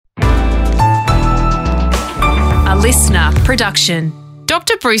listener production.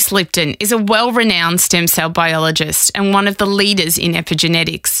 Dr. Bruce Lipton is a well-renowned stem cell biologist and one of the leaders in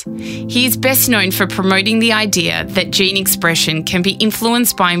epigenetics. He is best known for promoting the idea that gene expression can be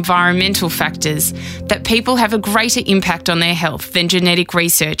influenced by environmental factors, that people have a greater impact on their health than genetic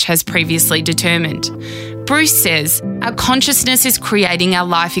research has previously determined. Bruce says, our consciousness is creating our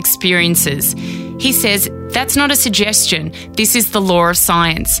life experiences. He says, that's not a suggestion, this is the law of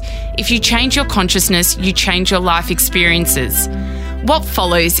science. If you change your consciousness, you change your life experiences. What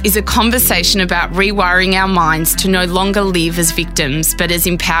follows is a conversation about rewiring our minds to no longer live as victims but as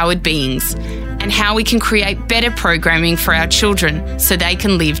empowered beings, and how we can create better programming for our children so they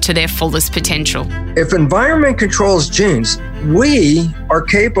can live to their fullest potential. If environment controls genes, we are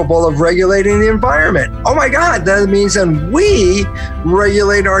capable of regulating the environment. Oh my God, that means then we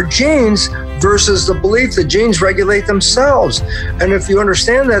regulate our genes versus the belief that genes regulate themselves. And if you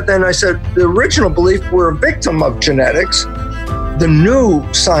understand that, then I said the original belief we're a victim of genetics. The new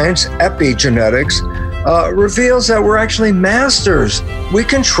science, epigenetics, reveals that we're actually masters. We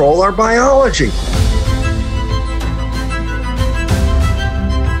control our biology.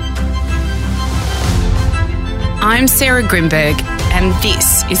 I'm Sarah Grimberg, and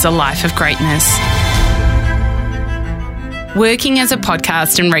this is A Life of Greatness. Working as a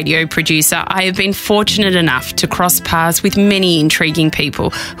podcast and radio producer, I have been fortunate enough to cross paths with many intriguing people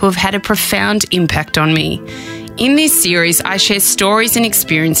who have had a profound impact on me. In this series, I share stories and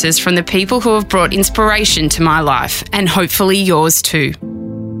experiences from the people who have brought inspiration to my life, and hopefully yours too.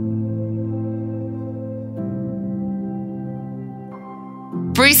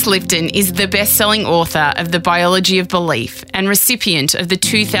 Bruce Lipton is the best-selling author of The Biology of Belief and recipient of the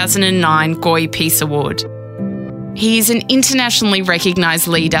 2009 Goy Peace Award. He is an internationally recognised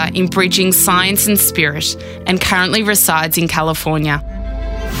leader in bridging science and spirit and currently resides in California.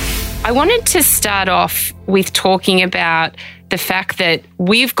 I wanted to start off with talking about the fact that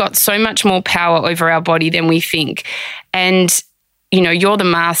we've got so much more power over our body than we think. And, you know, you're the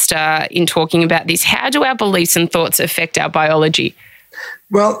master in talking about this. How do our beliefs and thoughts affect our biology?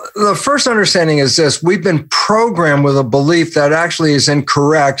 Well, the first understanding is this. We've been programmed with a belief that actually is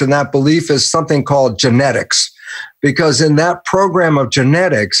incorrect, and that belief is something called genetics. Because in that program of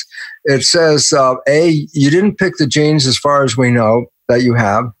genetics, it says, A, you didn't pick the genes as far as we know that you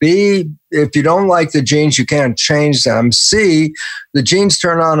have. B, if you don't like the genes, you can't change them. C, the genes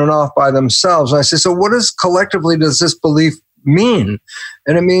turn on and off by themselves. And I say, so what collectively does this belief mean?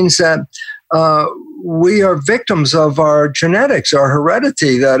 And it means that we are victims of our genetics, our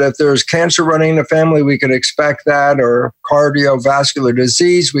heredity, that if there's cancer running in the family, we can expect that, or cardiovascular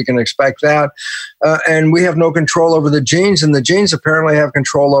disease, we can expect that. And we have no control over the genes, and the genes apparently have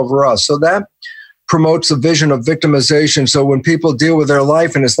control over us. So that promotes the vision of victimization. So when people deal with their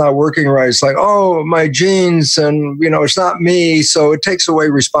life and it's not working right, it's like, oh, my genes, and, you know, it's not me. So it takes away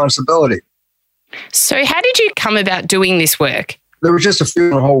responsibility. So how did you come about doing this work? There were just a few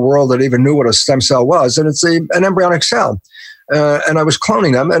in the whole world that even knew what a stem cell was, and it's an embryonic cell. And I was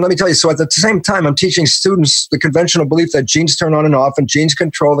cloning them. And let me tell you, so at the same time, I'm teaching students the conventional belief that genes turn on and off and genes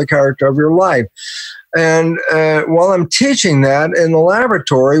control the character of your life. And while I'm teaching that in the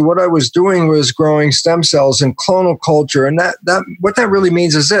laboratory, what I was doing was growing stem cells in clonal culture. And that what that really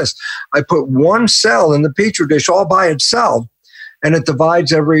means is this. I put one cell in the petri dish all by itself, and it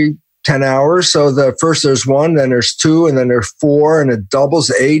divides every 10 hours. So first there's one, then there's two, and then there's four, and it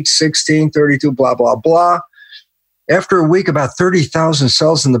doubles 8, 16, 32, blah, blah, blah. After a week, about 30,000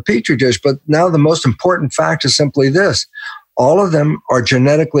 cells in the petri dish. But now the most important fact is simply this. All of them are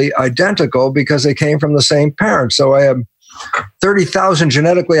genetically identical because they came from the same parent. So I have 30,000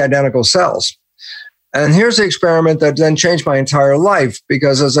 genetically identical cells. And here's the experiment that then changed my entire life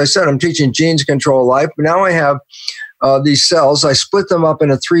because, as I said, I'm teaching genes control life. But now I have these cells. I split them up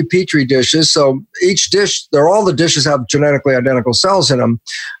into 3 petri dishes. So each dish, all the dishes have genetically identical cells in them.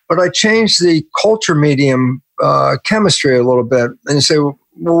 But I changed the culture medium chemistry a little bit. And you say, well,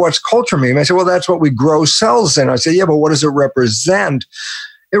 what's culture medium? I say, well, that's what we grow cells in. I say, yeah, but what does it represent?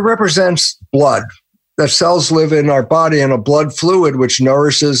 It represents blood. That cells live in our body in a blood fluid, which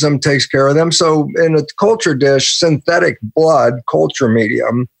nourishes them, takes care of them. So in a culture dish, synthetic blood, culture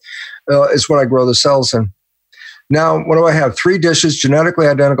medium, is what I grow the cells in. Now, what do I have? 3 dishes, genetically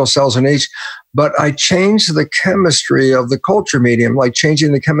identical cells in each, but I changed the chemistry of the culture medium, like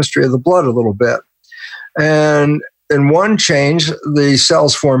changing the chemistry of the blood a little bit. And in one change, the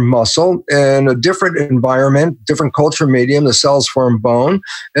cells form muscle. In a different environment, different culture medium, the cells form bone.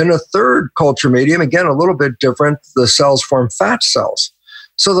 In a third culture medium, again, a little bit different, the cells form fat cells.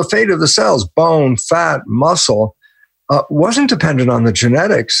 So the fate of the cells, bone, fat, muscle, wasn't dependent on the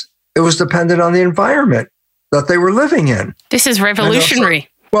genetics. It was dependent on the environment. that they were living in. This is revolutionary.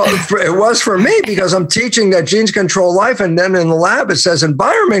 Well, it was for me because I'm teaching that genes control life. And then in the lab, it says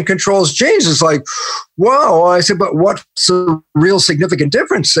environment controls genes. It's like, wow. I said, but what's the real significant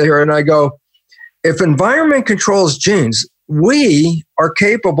difference here? And I go, if environment controls genes, we are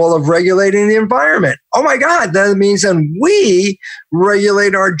capable of regulating the environment. Oh my God, that means then we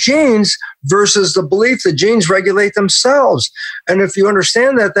regulate our genes versus the belief that genes regulate themselves. And if you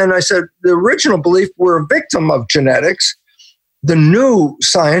understand that, then I said the original belief we're a victim of genetics. The new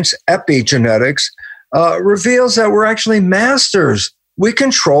science, epigenetics, reveals that we're actually masters. We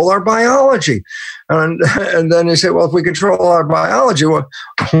control our biology. And then you say, well, if we control our biology, well,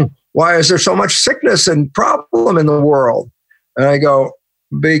 why is there so much sickness and problem in the world? And I go,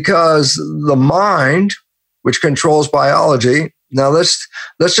 because the mind, which controls biology, now let's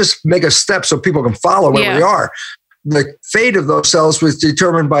just make a step so people can follow where we are. The fate of those cells was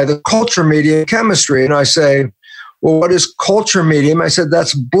determined by the culture medium chemistry. And I say, well, what is culture medium? I said,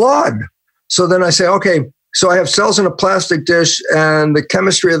 that's blood. So then I say, okay, so I have cells in a plastic dish and the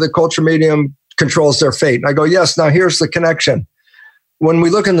chemistry of the culture medium controls their fate. And I go, yes, now here's the connection. When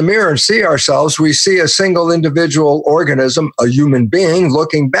we look in the mirror and see ourselves, we see a single individual organism, a human being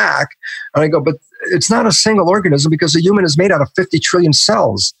looking back. And I go, but it's not a single organism because a human is made out of 50 trillion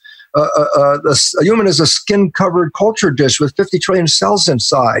cells. A human is a skin-covered culture dish with 50 trillion cells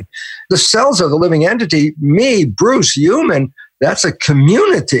inside. The cells are the living entity. Me, Bruce, human, that's a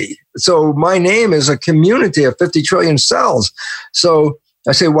community. So my name is a community of 50 trillion cells. So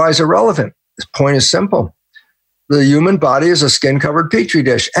I say, why is it relevant? The point is simple. The human body is a skin-covered petri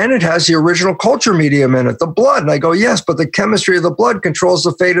dish, and it has the original culture medium in it, the blood. And I go, yes, but the chemistry of the blood controls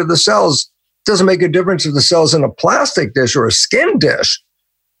the fate of the cells. It doesn't make a difference if the cell's in a plastic dish or a skin dish.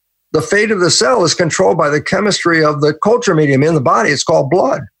 The fate of the cell is controlled by the chemistry of the culture medium in the body. It's called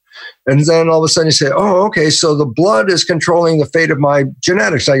blood. And then all of a sudden you say, oh, okay, so the blood is controlling the fate of my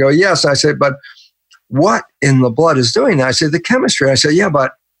genetics. I go, yes. I say, but what in the blood is doing that? I say, the chemistry. I say, yeah,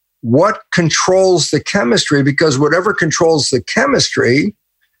 but what controls the chemistry? Because whatever controls the chemistry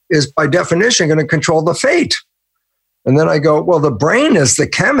is by definition going to control the fate. And then I go, well, the brain is the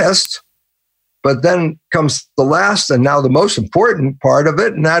chemist. But then comes the last and now the most important part of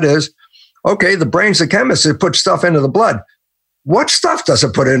it, and that is, okay, the brain's the chemist. It puts stuff into the blood. What stuff does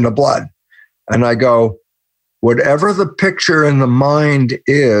it put in the blood? And I go, whatever the picture in the mind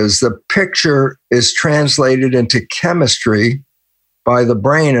is, the picture is translated into chemistry by the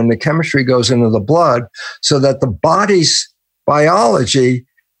brain, and the chemistry goes into the blood so that the body's biology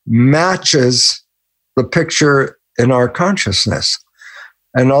matches the picture in our consciousness.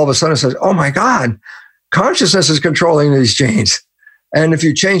 And all of a sudden it says, oh my God, consciousness is controlling these genes. And if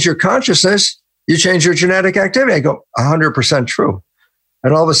you change your consciousness, you change your genetic activity. I go, 100% true.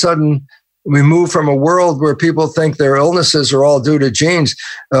 And all of a sudden we move from a world where people think their illnesses are all due to genes.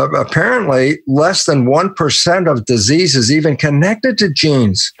 Apparently less than 1% of disease is even connected to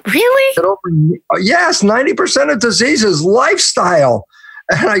genes. Really? Yes, 90% of disease is lifestyle.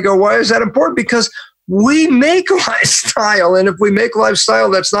 And I go, why is that important? Because we make lifestyle. And if we make lifestyle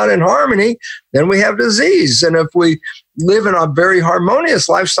that's not in harmony, then we have disease. And if we live in a very harmonious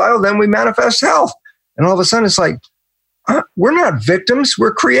lifestyle, then we manifest health. And all of a sudden it's like, we're not victims,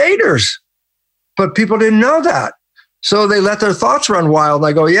 we're creators. But people didn't know that. So they let their thoughts run wild. And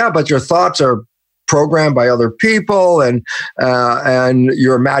I go, yeah, but your thoughts are programmed by other people and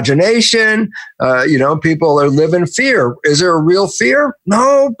your imagination. People are live in fear. Is there a real fear?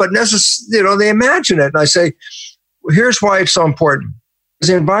 No, but they imagine it. And I say, here's why it's so important.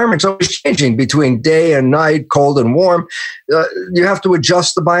 The environment's always changing between day and night, cold and warm. You have to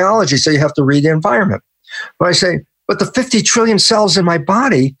adjust the biology, so you have to read the environment. But I say, but the 50 trillion cells in my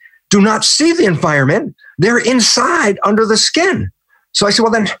body do not see the environment. They're inside under the skin. So I say,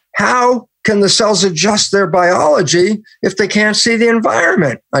 well, then how can the cells adjust their biology if they can't see the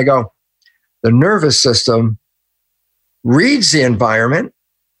environment? I go, the nervous system reads the environment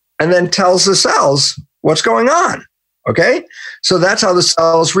and then tells the cells what's going on. Okay? So that's how the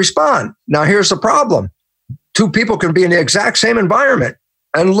cells respond. Now, here's the problem. Two people can be in the exact same environment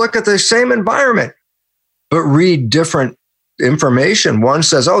and look at the same environment, but read different information. One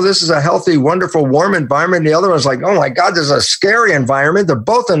says, oh, this is a healthy, wonderful, warm environment. The other one's like, oh my God, this is a scary environment. They're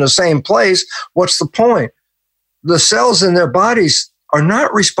both in the same place. What's the point? The cells in their bodies are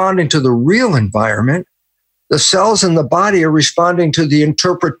not responding to the real environment. The cells in the body are responding to the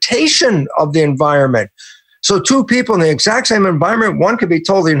interpretation of the environment. So two people in the exact same environment, one could be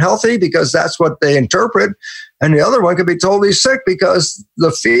totally unhealthy because that's what they interpret, and the other one could be totally sick because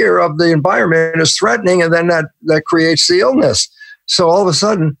the fear of the environment is threatening, and then that creates the illness. So all of a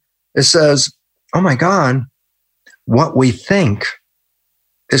sudden it says, oh my God, what we think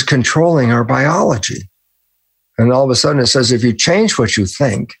is controlling our biology. And all of a sudden it says, if you change what you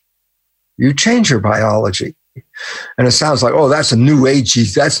think, you change your biology. And it sounds like, oh, that's new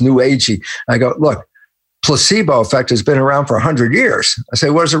agey. I go, look, placebo effect has been around for 100 years. I say,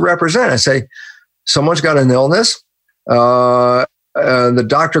 what does it represent? I say, someone's got an illness. The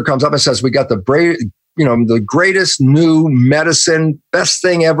doctor comes up and says, we got the greatest new medicine, best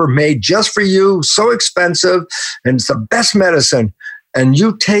thing ever made just for you, so expensive, and it's the best medicine. And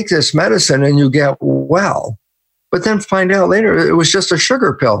you take this medicine and you get well, but then find out later it was just a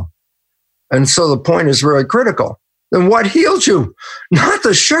sugar pill. And so the point is really critical. Then what healed you? Not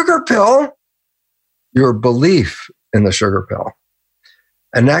the sugar pill, your belief in the sugar pill.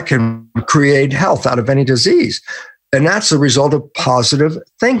 And that can create health out of any disease. And that's the result of positive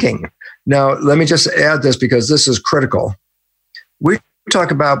thinking. Now, let me just add this because this is critical. We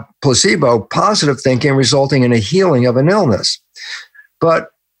talk about placebo, positive thinking resulting in a healing of an illness.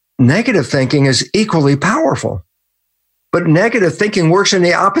 But negative thinking is equally powerful. But negative thinking works in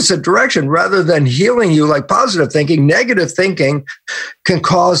the opposite direction. Rather than healing you like positive thinking, negative thinking can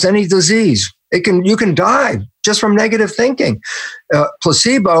cause any disease. You can die just from negative thinking.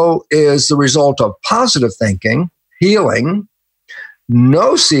 Placebo is the result of positive thinking, healing.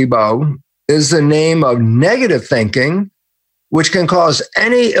 Nocebo is the name of negative thinking, which can cause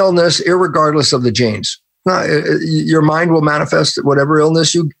any illness irregardless of the genes. Your mind will manifest whatever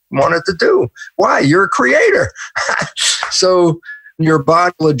illness you want it to do. Why? You're a creator. So your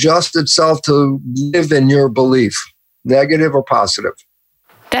body will adjust itself to live in your belief, negative or positive.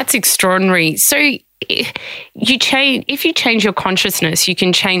 That's extraordinary. So if you change your consciousness, you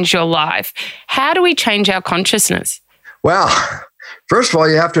can change your life. How do we change our consciousness? Well, first of all,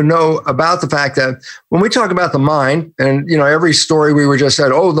 you have to know about the fact that when we talk about the mind, and every story we were just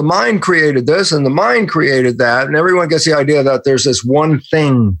said, oh, the mind created this and the mind created that, and everyone gets the idea that there's this one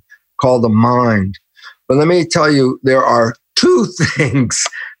thing called the mind. But let me tell you, there are two things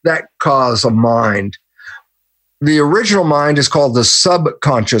that cause a mind. The original mind is called the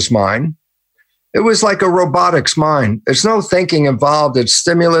subconscious mind. It was like a robotics mind. There's no thinking involved. It's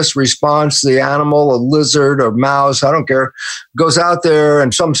stimulus, response. The animal, a lizard or mouse, I don't care, goes out there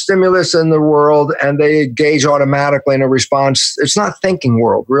and some stimulus in the world and they engage automatically in a response. It's not thinking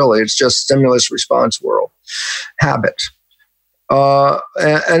world, really. It's just stimulus response world. Habit.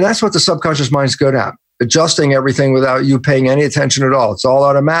 And that's what the subconscious mind's good at. Adjusting everything without you paying any attention at all. It's all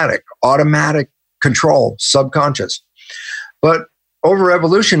automatic control, subconscious. But over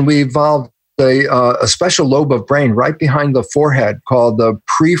evolution, we evolved a special lobe of brain right behind the forehead called the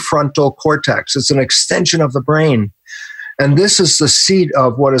prefrontal cortex. It's an extension of the brain. And this is the seat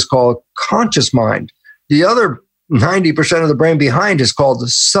of what is called conscious mind. The other 90% of the brain behind is called the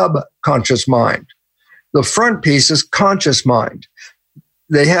subconscious mind. The front piece is conscious mind.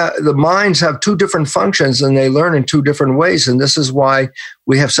 The minds have two different functions and they learn in two different ways. And this is why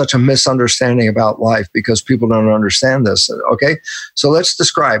we have such a misunderstanding about life, because people don't understand this. Okay. So let's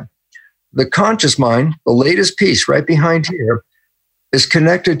describe the conscious mind. The latest piece right behind here is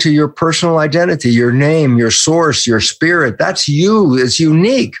connected to your personal identity, your name, your source, your spirit. That's you. It's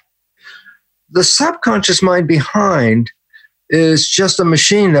unique. The subconscious mind behind is just a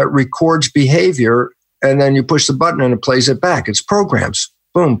machine that records behavior. And then you push the button and it plays it back. It's programs.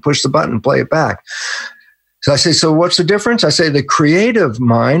 Boom, push the button, play it back. So I say, so what's the difference? I say the creative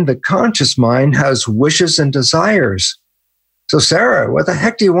mind, the conscious mind, has wishes and desires. So Sarah, what the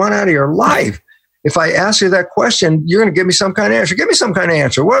heck do you want out of your life? If I ask you that question, you're going to give me some kind of answer. Give me some kind of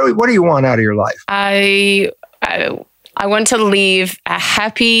answer. What do you want out of your life? I want to live a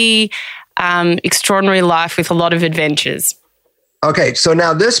happy, extraordinary life with a lot of adventures. Okay, so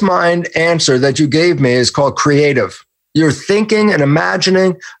now this mind answer that you gave me is called creative. You're thinking and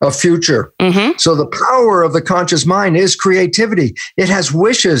imagining a future. Mm-hmm. So the power of the conscious mind is creativity. It has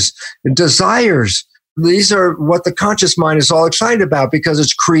wishes, desires. These are what the conscious mind is all excited about because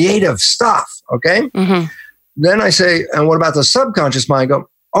it's creative stuff, okay? Mm-hmm. Then I say, and what about the subconscious mind? I go,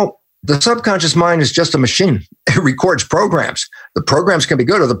 oh, the subconscious mind is just a machine. It records programs. The programs can be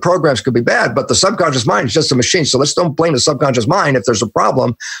good or the programs could be bad, but the subconscious mind is just a machine. So let's don't blame the subconscious mind if there's a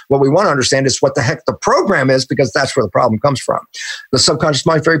problem. What we want to understand is what the heck the program is, because that's where the problem comes from. The subconscious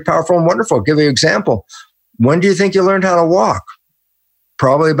mind is very powerful and wonderful. I'll give you an example. When do you think you learned how to walk?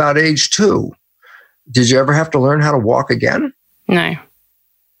 Probably about age 2. Did you ever have to learn how to walk again?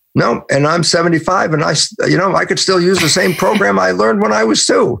 No, and I'm 75 and I could still use the same program I learned when I was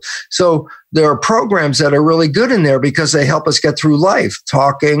 2. So there are programs that are really good in there because they help us get through life,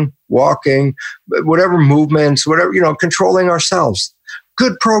 talking, walking, whatever movements, whatever, controlling ourselves.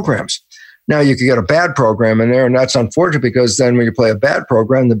 Good programs. Now you could get a bad program in there, and that's unfortunate because then when you play a bad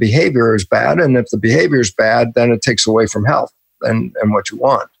program, the behavior is bad. And if the behavior is bad, then it takes away from health and what you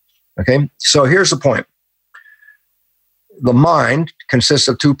want. Okay, so here's the point. The mind consists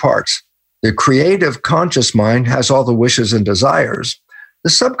of two parts. The creative conscious mind has all the wishes and desires. The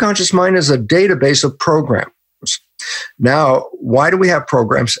subconscious mind is a database of programs. Now, why do we have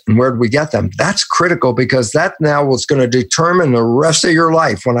programs and where do we get them? That's critical because that now is going to determine the rest of your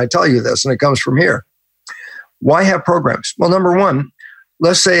life when I tell you this, and it comes from here. Why have programs? Well, number one,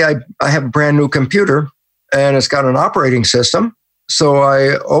 let's say I have a brand new computer and it's got an operating system. So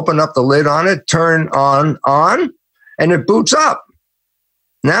I open up the lid on it, turn on, and it boots up.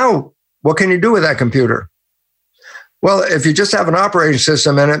 Now, what can you do with that computer? Well, if you just have an operating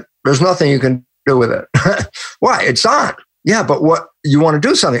system in it, there's nothing you can do with it. Why? It's on. Yeah, but what you want to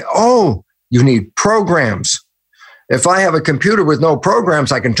do something. Oh, you need programs. If I have a computer with no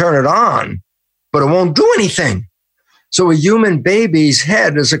programs, I can turn it on, but it won't do anything. So a human baby's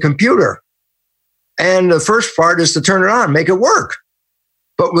head is a computer. And the first part is to turn it on, make it work.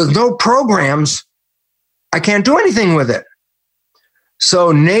 But with no programs, I can't do anything with it.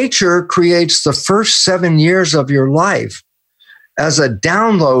 So nature creates the first 7 years of your life as a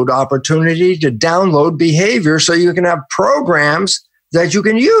download opportunity to download behavior so you can have programs that you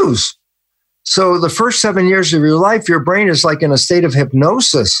can use. So the first 7 years of your life, your brain is like in a state of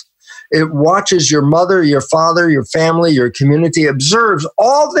hypnosis. It watches your mother, your father, your family, your community, observes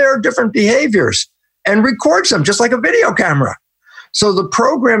all their different behaviors and records them just like a video camera. So the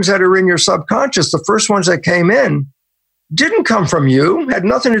programs that are in your subconscious, the first ones that came in, didn't come from you, had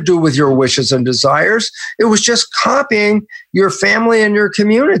nothing to do with your wishes and desires. It was just copying your family and your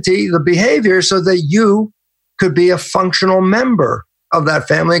community, the behavior, so that you could be a functional member of that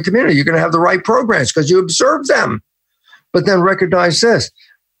family and community. You're going to have the right programs because you observed them. But then recognize this.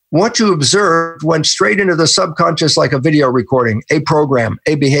 What you observed went straight into the subconscious like a video recording, a program,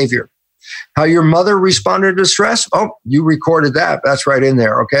 a behavior. How your mother responded to stress? Oh, you recorded that. That's right in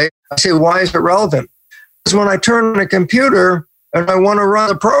there, okay? I say, why is it relevant? Because when I turn on a computer and I want to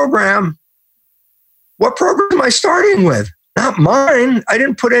run a program, what program am I starting with? Not mine. I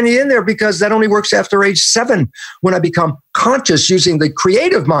didn't put any in there because that only works after age 7 when I become conscious using the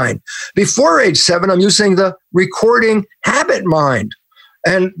creative mind. Before age 7, I'm using the recording habit mind.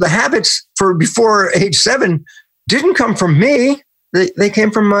 And the habits for before age 7 didn't come from me. They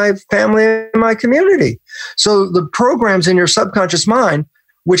came from my family and my community. So the programs in your subconscious mind,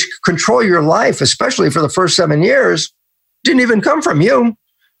 which control your life, especially for the first 7 years, didn't even come from you.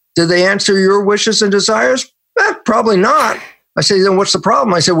 Did they answer your wishes and desires? Probably not. I say, then what's the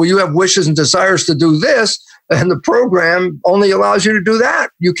problem? I say, well, you have wishes and desires to do this, and the program only allows you to do that.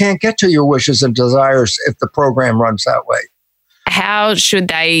 You can't get to your wishes and desires if the program runs that way. How should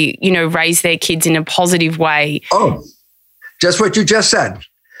they, raise their kids in a positive way? Oh, just what you just said.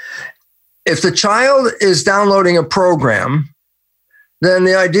 If the child is downloading a program, then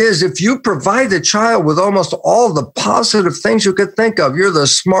the idea is if you provide the child with almost all the positive things you could think of, you're the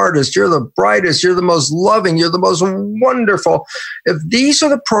smartest, you're the brightest, you're the most loving, you're the most wonderful. If these are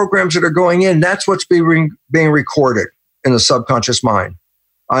the programs that are going in, that's what's being recorded in the subconscious mind.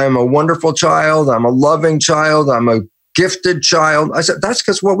 I am a wonderful child. I'm a loving child. I'm a gifted child. I said, that's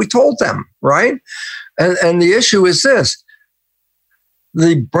because what we told them, right? And the issue is this.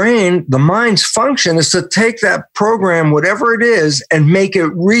 The brain, the mind's function is to take that program, whatever it is, and make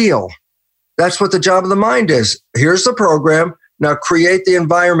it real. That's what the job of the mind is. Here's the program. Now create the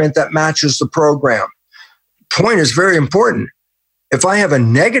environment that matches the program. Point is very important. If I have a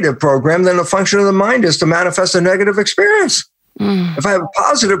negative program, then the function of the mind is to manifest a negative experience. If I have a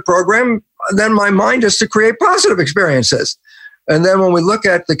positive program, then my mind is to create positive experiences. And then when we look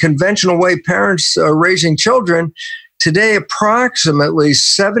at the conventional way parents are raising children, today, approximately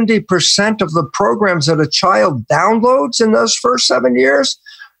 70% of the programs that a child downloads in those first 7 years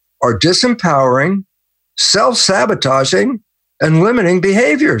are disempowering, self-sabotaging, and limiting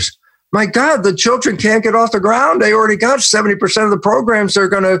behaviors. My God, the children can't get off the ground. They already got 70% of the programs that are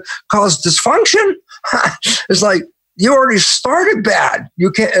going to cause dysfunction. It's like, you already started bad. You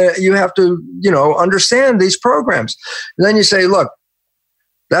can't. You have to, understand these programs. And then you say, look,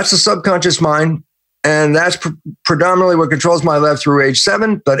 that's the subconscious mind. And that's predominantly what controls my life through age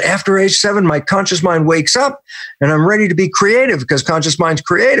 7. But after age 7, my conscious mind wakes up and I'm ready to be creative because conscious mind's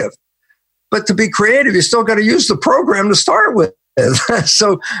creative. But to be creative, you still got to use the program to start with.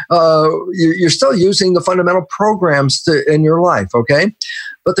 So you're still using the fundamental programs in your life, okay?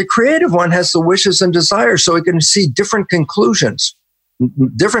 But the creative one has the wishes and desires so it can see different conclusions,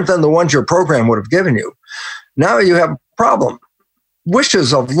 different than the ones your program would have given you. Now you have a problem.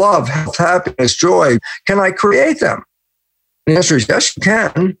 wishes of love, health, happiness, joy, can I create them? The answer is yes, you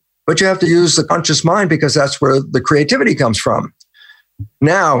can, but you have to use the conscious mind because that's where the creativity comes from.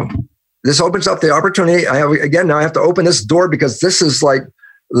 Now, this opens up the opportunity. Now I have to open this door because this is like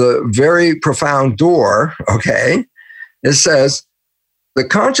the very profound door, okay? It says, the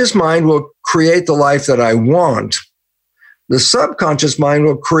conscious mind will create the life that I want. The subconscious mind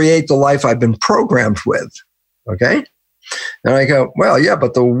will create the life I've been programmed with, okay? And I go, well, yeah,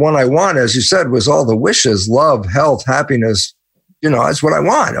 but the one I want, as you said, was all the wishes, love, health, happiness. That's what I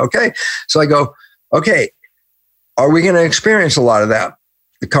want, okay? So I go, okay, are we going to experience a lot of that,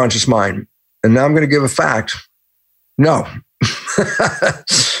 the conscious mind? And now I'm going to give a fact. No.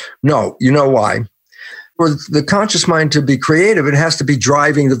 No, you know why? For the conscious mind to be creative, it has to be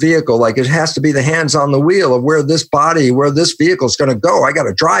driving the vehicle. Like it has to be the hands on the wheel of where this vehicle is going to go. I got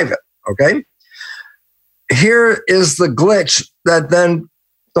to drive it, okay? Here is the glitch that then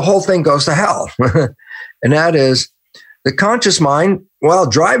the whole thing goes to hell. And that is the conscious mind, while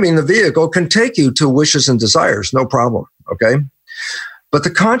driving the vehicle, can take you to wishes and desires, no problem, okay? But the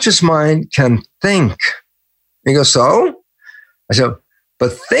conscious mind can think. You go, so? I said,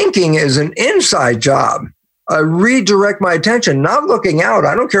 but thinking is an inside job. I redirect my attention, not looking out.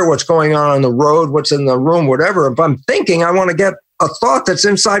 I don't care what's going on the road, what's in the room, whatever. If I'm thinking, I want to get a thought that's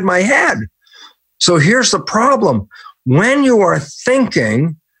inside my head. So here's the problem. When you are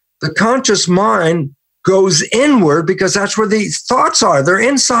thinking, the conscious mind goes inward because that's where the thoughts are. They're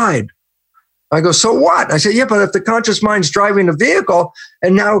inside. I go, so what? I say, yeah, but if the conscious mind's driving a vehicle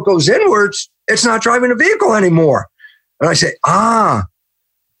and now it goes inwards, it's not driving a vehicle anymore. And I say,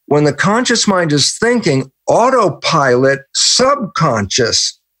 when the conscious mind is thinking, autopilot,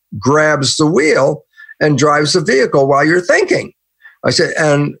 subconscious grabs the wheel and drives the vehicle while you're thinking. I said,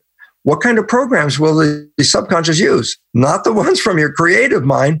 and what kind of programs will the subconscious use? Not the ones from your creative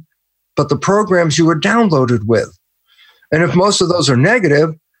mind, but the programs you were downloaded with. And if most of those are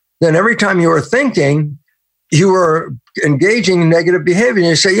negative, then every time you are thinking, you are engaging in negative behavior. And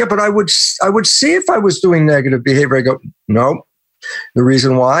you say, yeah, but I would see if I was doing negative behavior. I go, no. The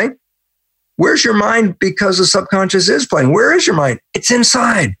reason why? Where's your mind? Because the subconscious is playing. Where is your mind? It's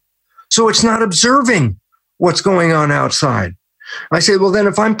inside. So it's not observing what's going on outside. I say, well, then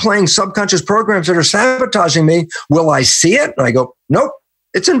if I'm playing subconscious programs that are sabotaging me, will I see it? And I go, nope,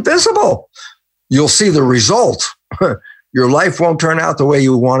 it's invisible. You'll see the result. Your life won't turn out the way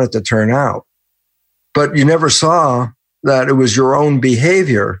you want it to turn out. But you never saw that it was your own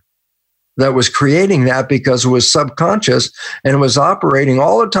behavior that was creating that because it was subconscious and it was operating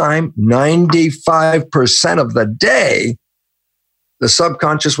all the time. 95% of the day, the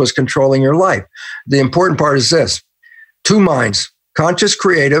subconscious was controlling your life. The important part is this: two minds, conscious,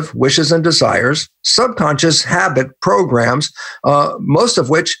 creative, wishes and desires, subconscious, habit, programs, most of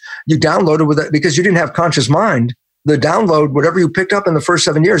which you downloaded with it because you didn't have conscious mind. The download, whatever you picked up in the first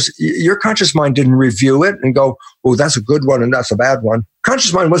 7 years, your conscious mind didn't review it and go, oh, that's a good one and that's a bad one.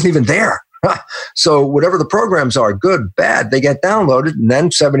 Conscious mind wasn't even there. So whatever the programs are, good, bad, they get downloaded, and then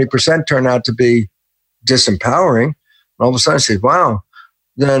 70% turn out to be disempowering. And all of a sudden I say, wow,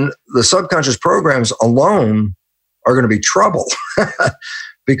 then the subconscious programs alone are going to be trouble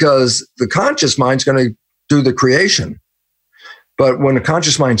because the conscious mind's going to do the creation. But when the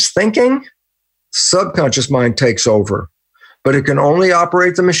conscious mind's thinking, subconscious mind takes over. But it can only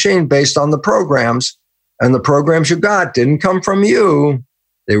operate the machine based on the programs, and the programs you got didn't come from you.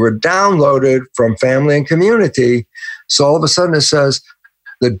 They were downloaded from family and community. So all of a sudden it says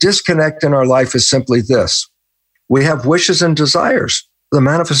the disconnect in our life is simply this: we have wishes and desires, the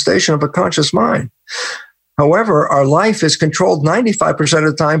manifestation of a conscious mind. However, our life is controlled 95%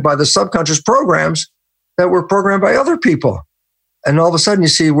 of the time by the subconscious programs that were programmed by other people. And all of a sudden you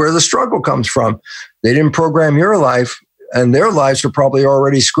see where the struggle comes from. They didn't program your life, and their lives are probably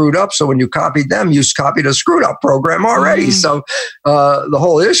already screwed up. So when you copied them, you copied a screwed up program already. So the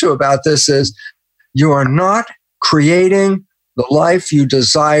whole issue about this is you are not creating the life you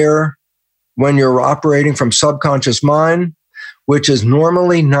desire when you're operating from subconscious mind, which is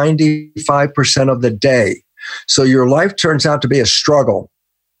normally 95% of the day. So your life turns out to be a struggle.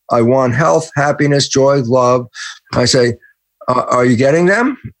 I want health, happiness, joy, love. I say, are you getting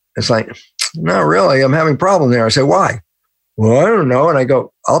them? It's like, not really. I'm having a problem there. I say, why? Well, I don't know. And I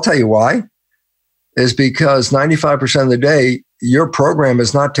go, I'll tell you why. Is because 95% of the day, your program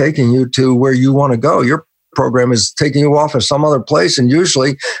is not taking you to where you want to go. Your program is taking you off of some other place. And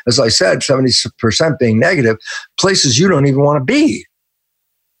usually, as I said, 70% being negative, places you don't even want to be.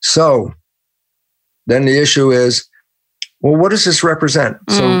 So then the issue is, well, what does this represent?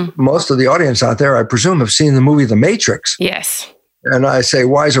 So most of the audience out there, I presume, have seen the movie The Matrix. Yes. And I say,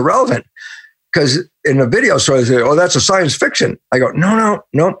 why is it relevant? Because in a video store, they say, oh, that's a science fiction. I go, no.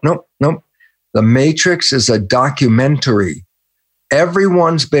 The Matrix is a documentary.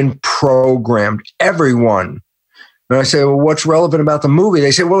 Everyone's been programmed. Everyone. And I say, well, what's relevant about the movie?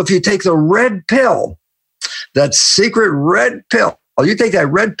 They say, well, if you take the red pill, that secret red pill, you take that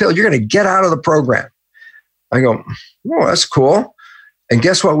red pill, you're going to get out of the program. I go, oh, that's cool. And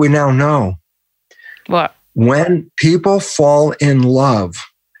guess what we now know? What? When people fall in love,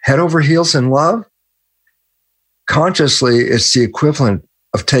 head over heels in love, consciously, it's the equivalent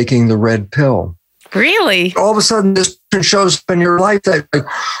of taking the red pill. Really? All of a sudden, this shows up in your life that, like,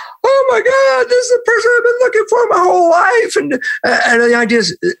 oh my God, this is the person I've been looking for my whole life. And the idea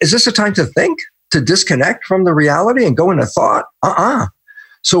is this a time to think, to disconnect from the reality and go into thought?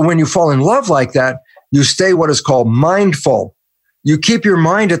 So when you fall in love like that, you stay what is called mindful. You keep your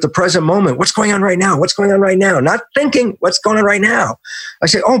mind at the present moment. What's going on right now? What's going on right now? Not thinking what's going on right now. I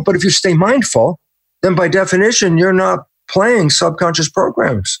say, oh, but if you stay mindful, then by definition, you're not playing subconscious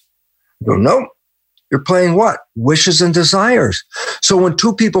programs. I go, no. You're playing what? Wishes and desires. So when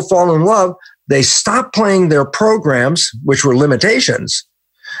two people fall in love, they stop playing their programs, which were limitations.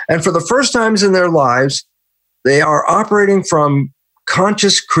 And for the first times in their lives, they are operating from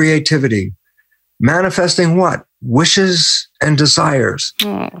conscious creativity, manifesting what? Wishes and desires.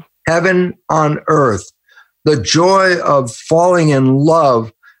 Heaven on earth. The joy of falling in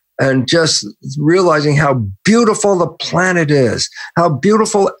love and just realizing how beautiful the planet is, how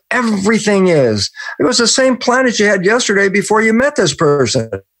beautiful everything is. It was the same planet you had yesterday before you met this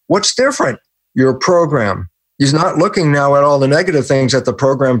person. What's different? Your program. You're not looking now at all the negative things that the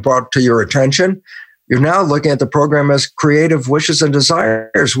program brought to your attention. You're now looking at the program as creative wishes and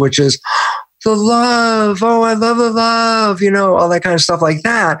desires, which is the love. Oh, I love the love, all that kind of stuff like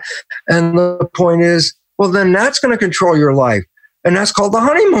that. And the point is, well, then that's going to control your life. And that's called the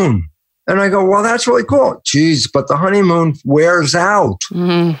honeymoon. And I go, well, that's really cool. Geez, but the honeymoon wears out.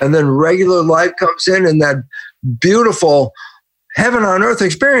 Mm-hmm. And then regular life comes in and that beautiful heaven on earth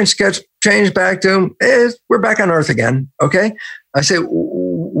experience gets changed back to, we're back on earth again. Okay. I say,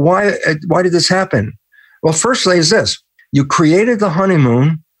 why did this happen? Well, firstly is this, you created the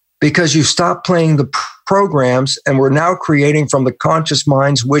honeymoon because you stopped playing the programs and we're now creating from the conscious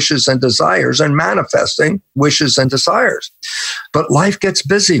mind's wishes and desires and manifesting wishes and desires. But life gets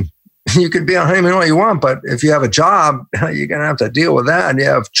busy. You could be on honeymoon all you want, but if you have a job, you're going to have to deal with that. And you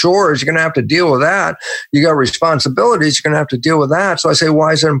have chores, you're going to have to deal with that. You got responsibilities, you're going to have to deal with that. So I say,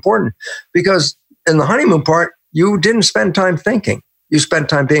 why is it important? Because in the honeymoon part, you didn't spend time thinking. You spent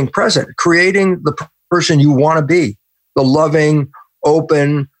time being present, creating the person you want to be, the loving,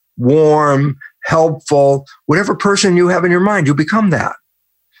 open, warm, helpful, whatever person you have in your mind, you become that.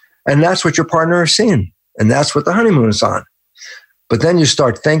 And that's what your partner is seeing. And that's what the honeymoon is on. But then you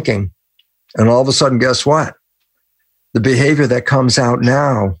start thinking, and all of a sudden, guess what? The behavior that comes out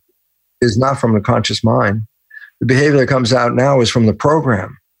now is not from the conscious mind. The behavior that comes out now is from the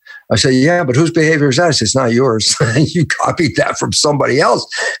program. I say, yeah, but whose behavior is that? I say, it's not yours. You copied that from somebody else.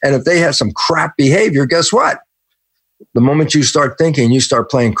 And if they have some crap behavior, guess what? The moment you start thinking, you start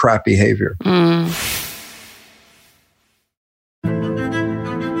playing crap behavior.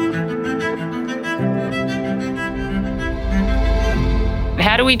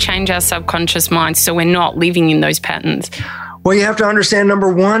 How do we change our subconscious minds so we're not living in those patterns? Well, you have to understand,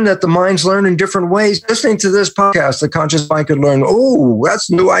 number one, that the minds learn in different ways. Listening to this podcast, the conscious mind could learn, oh, that's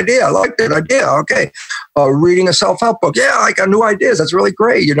a new idea. I like that idea. Okay. Reading a self-help book. Yeah, I got new ideas. That's really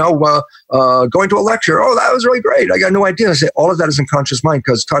great. Going to a lecture. Oh, that was really great. I got new ideas. I say, all of that is in conscious mind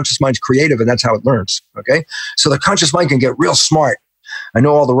because conscious mind's creative and that's how it learns. Okay. So the conscious mind can get real smart. I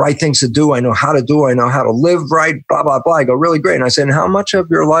know all the right things to do. I know how to do. I know how to live right, blah, blah, blah. I go, really great. And I say, and how much of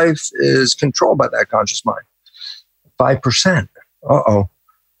your life is controlled by that conscious mind? 5%. Uh-oh.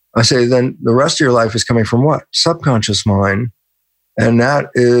 I say, then the rest of your life is coming from what? Subconscious mind. And that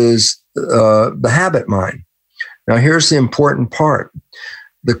is the habit mind. Now, here's the important part.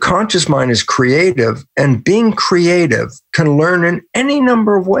 The conscious mind is creative, and being creative can learn in any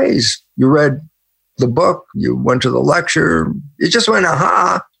number of ways. You read the book, you went to the lecture, you just went,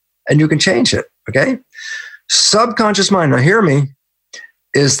 aha, and you can change it, okay? Subconscious mind, now hear me,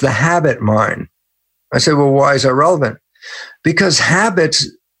 is the habit mind. I say, well, why is that relevant? Because habits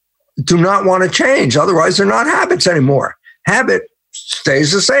do not want to change. Otherwise, they're not habits anymore. Habit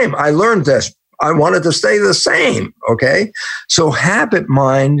stays the same. I learned this. I wanted to stay the same, okay? So habit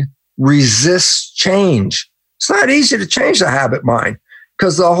mind resists change. It's not easy to change the habit mind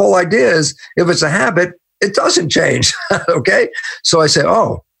because the whole idea is if it's a habit, it doesn't change, okay? So I say,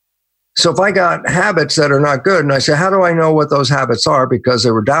 oh, So if I got habits that are not good, and I say, how do I know what those habits are? Because they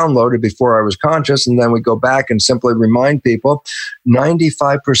were downloaded before I was conscious. And then we go back and simply remind people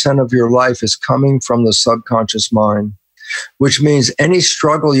 95% of your life is coming from the subconscious mind, which means any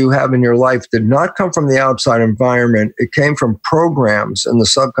struggle you have in your life did not come from the outside environment. It came from programs in the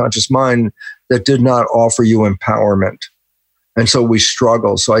subconscious mind that did not offer you empowerment. And so we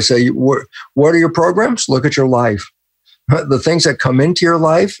struggle. So I say, what are your programs? Look at your life. The things that come into your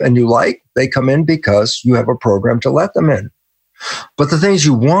life and you like, they come in because you have a program to let them in. But the things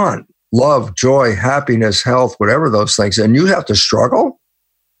you want, love, joy, happiness, health, whatever those things, and you have to struggle,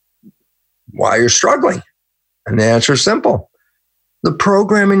 why you're struggling? And the answer is simple. The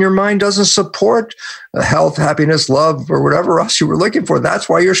program in your mind doesn't support health, happiness, love, or whatever else you were looking for. That's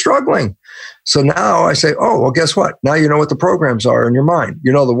why you're struggling. So now I say, oh, well, guess what? Now you know what the programs are in your mind.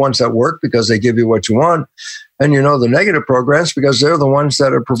 You know the ones that work because they give you what you want. And you know the negative programs because they're the ones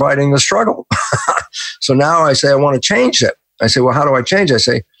that are providing the struggle. So now I say, I want to change it. I say, well, how do I change it? I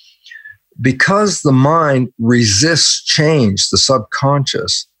say, because the mind resists change, the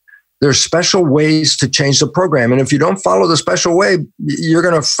subconscious, there's special ways to change the program. And if you don't follow the special way, you're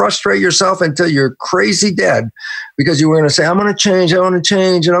going to frustrate yourself until you're crazy dead because you were going to say, I want to change, and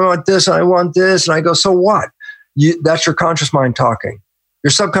I want this, and I want this. And I go, so what? That's your conscious mind talking.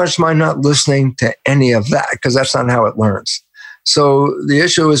 Your subconscious mind not listening to any of that because that's not how it learns. So the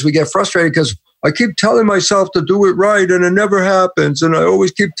issue is we get frustrated because I keep telling myself to do it right and it never happens. And I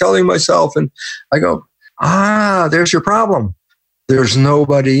always keep telling myself, and I go, there's your problem. There's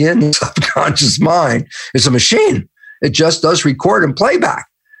nobody in the subconscious mind. It's a machine. It just does record and playback.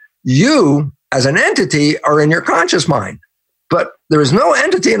 You, as an entity, are in your conscious mind. But there is no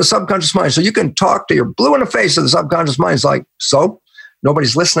entity in the subconscious mind. So you can talk to your blue in the face of the subconscious mind. It's like, so?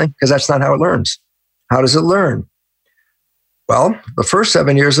 Nobody's listening because that's not how it learns. How does it learn? Well, the first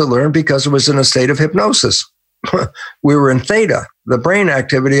 7 years it learned because it was in a state of hypnosis. We were in theta, the brain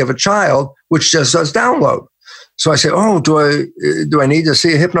activity of a child, which just does download. So I say, do I need to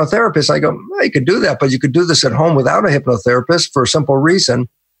see a hypnotherapist? I go, well, you could do that, but you could do this at home without a hypnotherapist for a simple reason.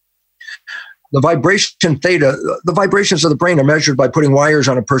 The vibration theta, the vibrations of the brain are measured by putting wires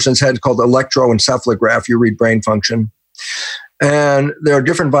on a person's head called electroencephalograph. You read brain function. And there are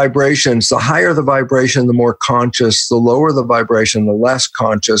different vibrations. The higher the vibration, the more conscious. The lower the vibration, the less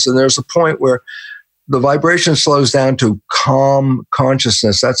conscious. And there's a point where the vibration slows down to calm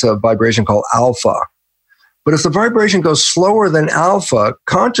consciousness. That's a vibration called alpha. But if the vibration goes slower than alpha,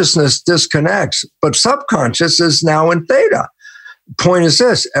 consciousness disconnects, but subconscious is now in theta. Point is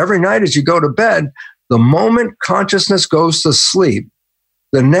this, every night as you go to bed, the moment consciousness goes to sleep,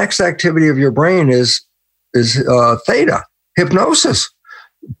 the next activity of your brain is theta, hypnosis.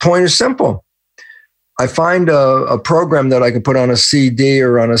 Point is simple. I find a program that I can put on a CD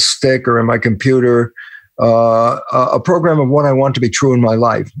or on a stick or in my computer, a program of what I want to be true in my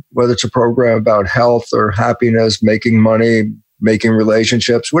life, whether it's a program about health or happiness, making money, making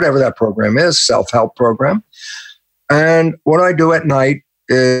relationships, whatever that program is, self-help program. And what I do at night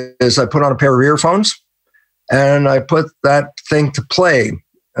is I put on a pair of earphones and I put that thing to play.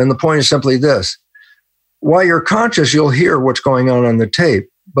 And the point is simply this. While you're conscious, you'll hear what's going on the tape.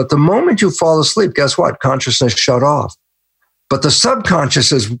 But the moment you fall asleep, guess what? Consciousness shut off. But the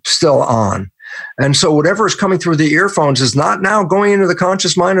subconscious is still on. And so whatever is coming through the earphones is not now going into the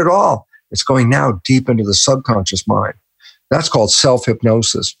conscious mind at all. It's going now deep into the subconscious mind. That's called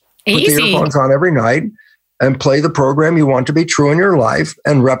self-hypnosis. Easy. Put the earphones on every night and play the program you want to be true in your life,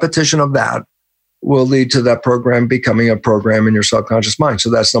 and repetition of that will lead to that program becoming a program in your subconscious mind. So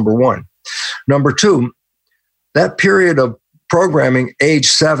that's number one. Number two, that period of programming, age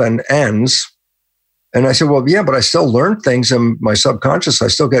 7, ends. And I said, well, yeah, but I still learn things in my subconscious. I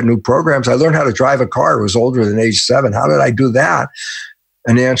still get new programs. I learned how to drive a car. I was older than age 7. How did I do that?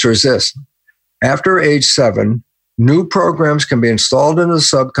 And the answer is this. After age 7, new programs can be installed into the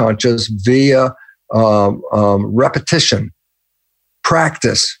subconscious via repetition,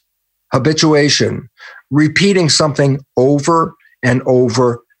 practice, habituation, repeating something over and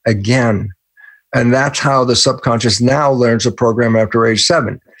over again. And that's how the subconscious now learns a program after age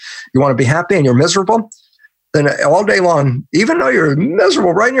 7. You want to be happy and you're miserable? Then all day long, even though you're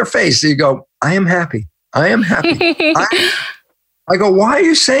miserable right in your face, you go, I am happy. I am happy. I go, why are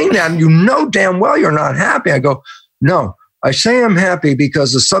you saying that? And you know damn well you're not happy. I go, no, I say I'm happy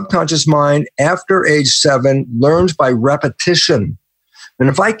because the subconscious mind after age 7 learns by repetition. And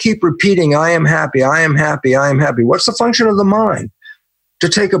if I keep repeating, I am happy, I am happy, I am happy, what's the function of the mind? To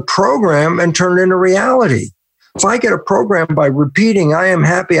take a program and turn it into reality. If I get a program by repeating, I am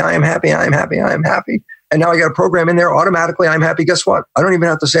happy, I am happy, I am happy, I am happy, And now I got a program in there, automatically I'm happy. Guess what? I don't even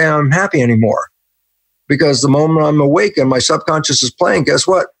have to say I'm happy anymore. Because the moment I'm awake and my subconscious is playing, guess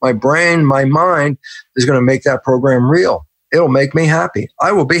what? My brain, my mind is going to make that program real. It'll make me happy.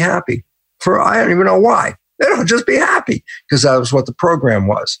 I will be happy. I don't even know why. It'll just be happy because that was what the program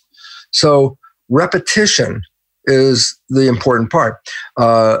was. So repetition is the important part.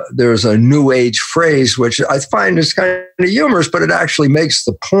 There's a new age phrase, which I find is kind of humorous, but it actually makes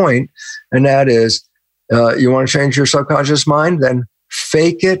the point. And that is, you want to change your subconscious mind? Then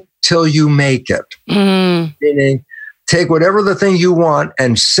fake it till you make it. Meaning, take whatever the thing you want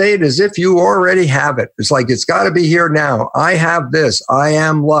and say it as if you already have it. It's like, it's got to be here now. I have this. I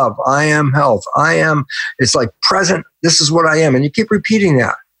am love. I am health. It's like present. This is what I am. And you keep repeating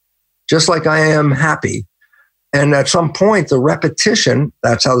that, just like I am happy. And at some point, the repetition,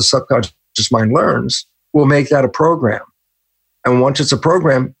 that's how the subconscious mind learns, will make that a program. And once it's a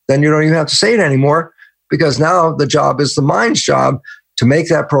program, then you don't even have to say it anymore, because now the job is the mind's job to make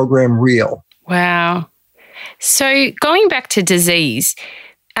that program real. Wow. So going back to disease,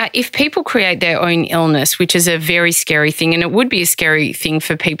 if people create their own illness, which is a very scary thing, and it would be a scary thing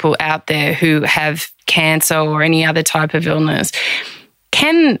for people out there who have cancer or any other type of illness,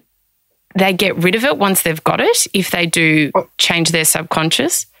 can they get rid of it once they've got it if they do change their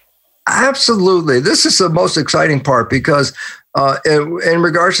subconscious? Absolutely. This is the most exciting part because in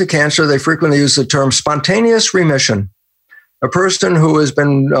regards to cancer, they frequently use the term spontaneous remission. A person who has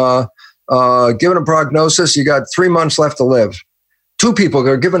been given a prognosis, you got 3 months left to live. Two people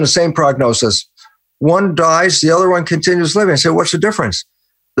are given the same prognosis. One dies, the other one continues living. I say, what's the difference?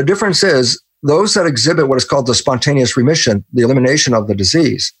 The difference is those that exhibit what is called the spontaneous remission, the elimination of the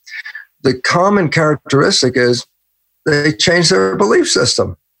disease, the common characteristic is they change their belief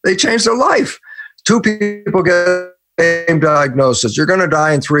system. They change their life. Two people get the same diagnosis. You're going to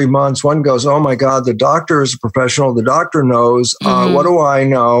die in 3 months. One goes, oh my God, the doctor is a professional. The doctor knows. What do I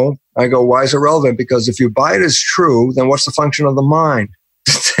know? I go, why is it relevant? Because if you buy it as true, then what's the function of the mind?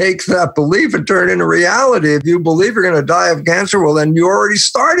 To take that belief and turn it into reality. If you believe you're going to die of cancer, well, then you already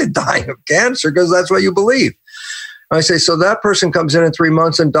started dying of cancer because that's what you believe. I say, so that person comes in 3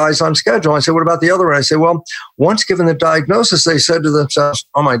 months and dies on schedule. I say, what about the other one? I say, well, once given the diagnosis, they said to themselves,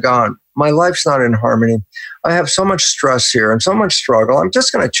 oh my God, my life's not in harmony. I have so much stress here and so much struggle. I'm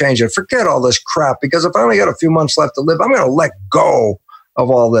just going to change it. Forget all this crap, because if I only got a few months left to live, I'm going to let go of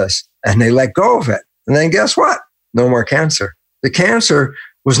all this. And they let go of it. And then guess what? No more cancer. The cancer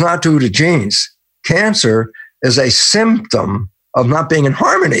was not due to genes. Cancer is a symptom of not being in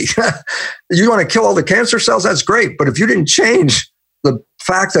harmony. You want to kill all the cancer cells? That's great. But if you didn't change the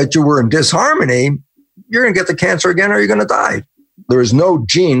fact that you were in disharmony, you're going to get the cancer again or you're going to die. There is no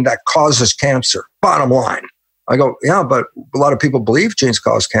gene that causes cancer, bottom line. I go, yeah, but a lot of people believe genes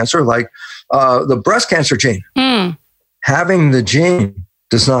cause cancer, like the breast cancer gene. Having the gene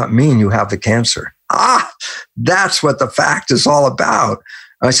does not mean you have the cancer. That's what the fact is all about.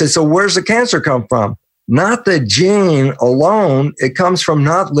 I said, so where's the cancer come from? Not the gene alone. It comes from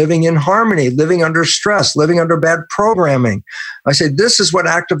not living in harmony, living under stress, living under bad programming. I say, this is what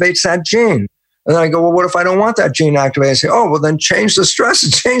activates that gene. And then I go, well, what if I don't want that gene activated? I say, oh, well, then change the stress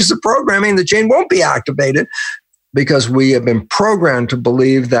and change the programming. The gene won't be activated, because we have been programmed to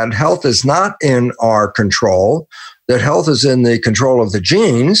believe that health is not in our control, that health is in the control of the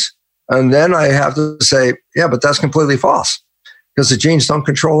genes. And then I have to say, yeah, but that's completely false, because the genes don't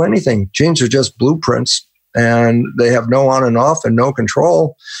control anything. Genes are just blueprints, and they have no on and off and no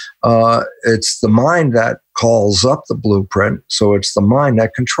control. It's the mind that calls up the blueprint. So it's the mind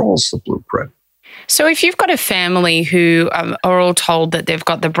that controls the blueprint. So if you've got a family who are all told that they've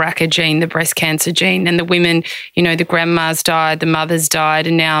got the BRCA gene, the breast cancer gene, and the women, the grandma's died, the mother's died,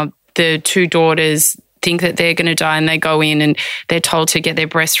 and now the two daughters think that they're going to die, and they go in and they're told to get their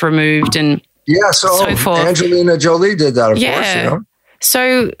breasts removed and so forth. Angelina Jolie did that, of course.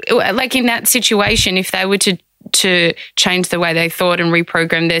 So like in that situation, if they were to change the way they thought and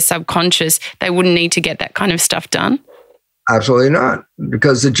reprogram their subconscious, they wouldn't need to get that kind of stuff done? Absolutely not,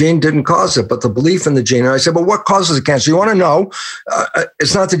 because the gene didn't cause it, but the belief in the gene. And I said, well, what causes the cancer? You want to know?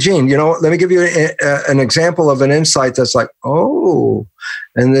 It's not the gene. Let me give you an example of an insight that's like, oh,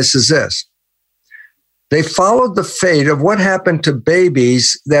 and this is this. They followed the fate of what happened to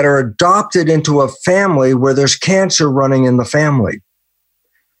babies that are adopted into a family where there's cancer running in the family.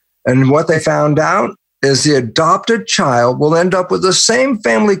 And what they found out is the adopted child will end up with the same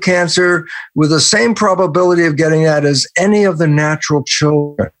family cancer with the same probability of getting that as any of the natural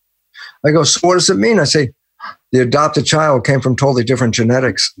children. I go, so what does it mean? I say, the adopted child came from totally different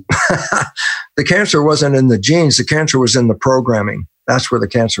genetics. The cancer wasn't in the genes. The cancer was in the programming. That's where the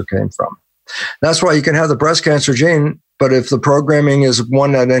cancer came from. That's why you can have the breast cancer gene, but if the programming is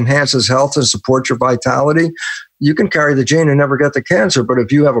one that enhances health and supports your vitality, you can carry the gene and never get the cancer. But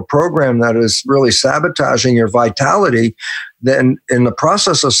if you have a program that is really sabotaging your vitality, then in the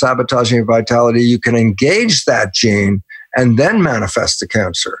process of sabotaging your vitality, you can engage that gene and then manifest the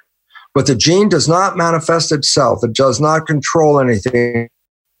cancer. But the gene does not manifest itself. It does not control anything.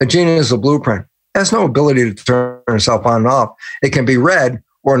 The gene is a blueprint. It has no ability to turn itself on and off. It can be read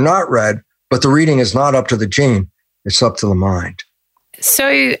or not read, but the reading is not up to the gene. It's up to the mind.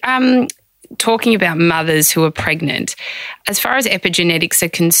 So, talking about mothers who are pregnant, as far as epigenetics are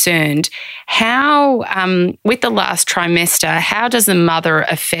concerned, how, with the last trimester, how does the mother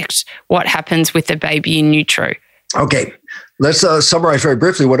affect what happens with the baby in utero? Okay, let's summarize very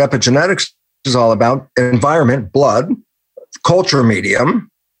briefly what epigenetics is all about. Environment, blood, culture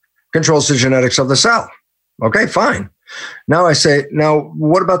medium, controls the genetics of the cell. Okay, fine. Now I say,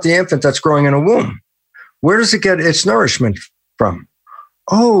 what about the infant that's growing in a womb? Where does it get its nourishment from?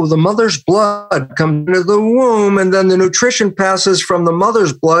 Oh, the mother's blood comes into the womb, and then the nutrition passes from the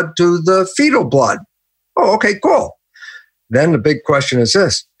mother's blood to the fetal blood. Oh, okay, cool. Then the big question is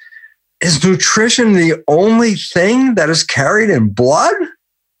this. Is nutrition the only thing that is carried in blood?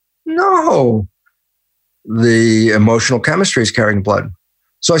 No. The emotional chemistry is carried in blood.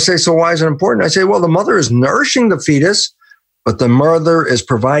 So I say, so why is it important? I say, well, the mother is nourishing the fetus, but the mother is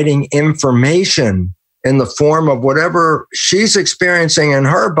providing information in the form of whatever she's experiencing in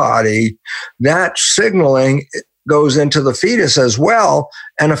her body. That signaling goes into the fetus as well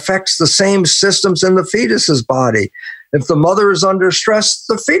and affects the same systems in the fetus's body. If the mother is under stress,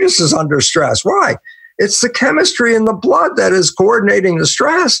 the fetus is under stress. Why? It's the chemistry in the blood that is coordinating the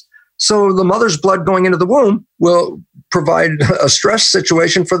stress. So the mother's blood going into the womb will provide a stress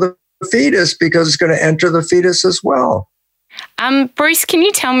situation for the fetus because it's going to enter the fetus as well. Bruce, can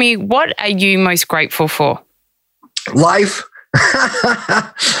you tell me, what are you most grateful for? Life.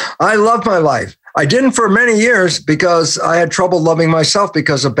 I love my life. I didn't for many years because I had trouble loving myself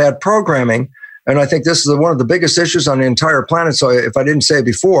because of bad programming. And I think this is one of the biggest issues on the entire planet. So if I didn't say it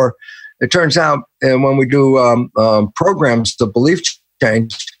before, it turns out when we do programs, the belief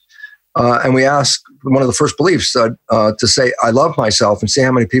change, and we ask one of the first beliefs to say, I love myself, and see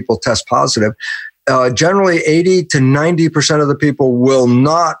how many people test positive. Generally, 80 to 90% of the people will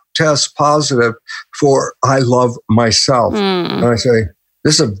not test positive for I love myself. And I say,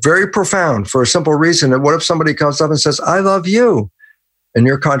 this is very profound for a simple reason. And what if somebody comes up and says, I love you? And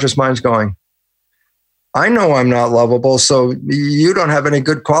your conscious mind's going, I know I'm not lovable, so you don't have any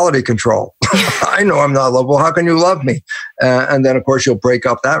good quality control. I know I'm not lovable. How can you love me? And then, of course, you'll break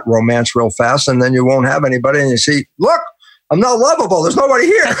up that romance real fast, and then you won't have anybody. And you see, look, I'm not lovable. There's nobody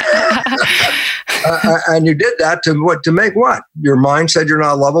here. And you did that to make what? Your mind said you're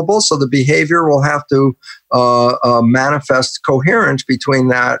not lovable, so the behavior will have to manifest coherence between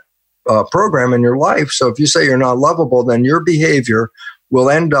that program in your life. So if you say you're not lovable, then your behavior will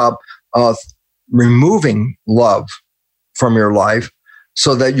end up removing love from your life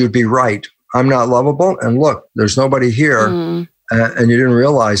so that you'd be right. I'm not lovable, and look, there's nobody here. And you didn't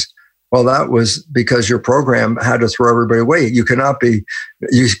realize, well, that was because your program had to throw everybody away. You cannot be,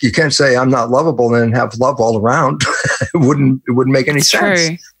 you can't say I'm not lovable and have love all around. It wouldn't make any sense.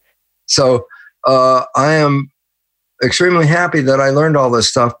 True. So I am extremely happy that I learned all this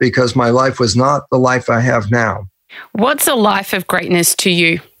stuff because my life was not the life I have now. What's a life of greatness to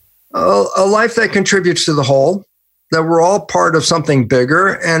you? A life that contributes to the whole, that we're all part of something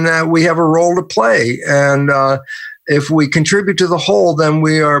bigger and that we have a role to play. And if we contribute to the whole, then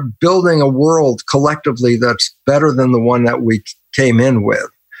we are building a world collectively that's better than the one that we came in with.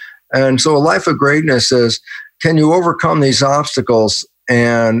 And so a life of greatness is, can you overcome these obstacles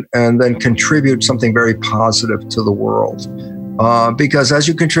and then contribute something very positive to the world? Because as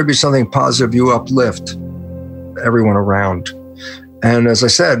you contribute something positive, you uplift everyone around. And as I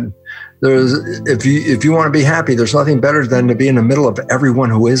said, if you want to be happy, there's nothing better than to be in the middle of everyone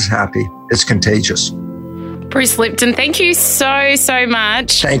who is happy. It's contagious. Bruce Lipton, thank you so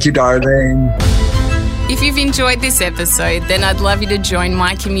much. Thank you, darling. If you've enjoyed this episode, then I'd love you to join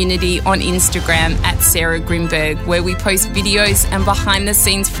my community on Instagram at Sarah Grimberg, where we post videos and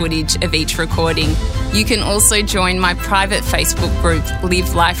behind-the-scenes footage of each recording. You can also join my private Facebook group,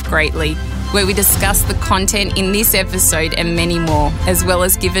 Live Life Greatly, where we discuss the content in this episode and many more, as well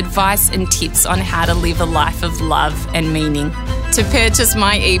as give advice and tips on how to live a life of love and meaning. To purchase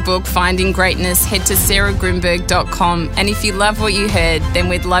my ebook, Finding Greatness, head to sarahgrimberg.com. And if you love what you heard, then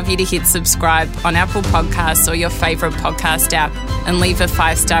we'd love you to hit subscribe on Apple Podcasts or your favourite podcast app and leave a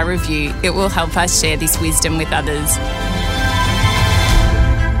 5-star review. It will help us share this wisdom with others.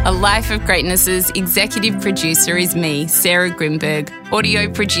 A Life of Greatness's executive producer is me, Sarah Grimberg. Audio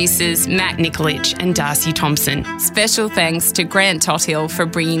producers Matt Nikolic and Darcy Thompson. Special thanks to Grant Tothill for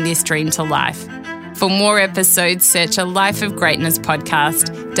bringing this dream to life. For more episodes, search A Life of Greatness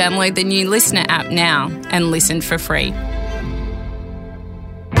podcast, download the new Listener app now, and listen for free.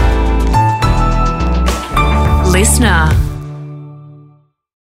 Listener.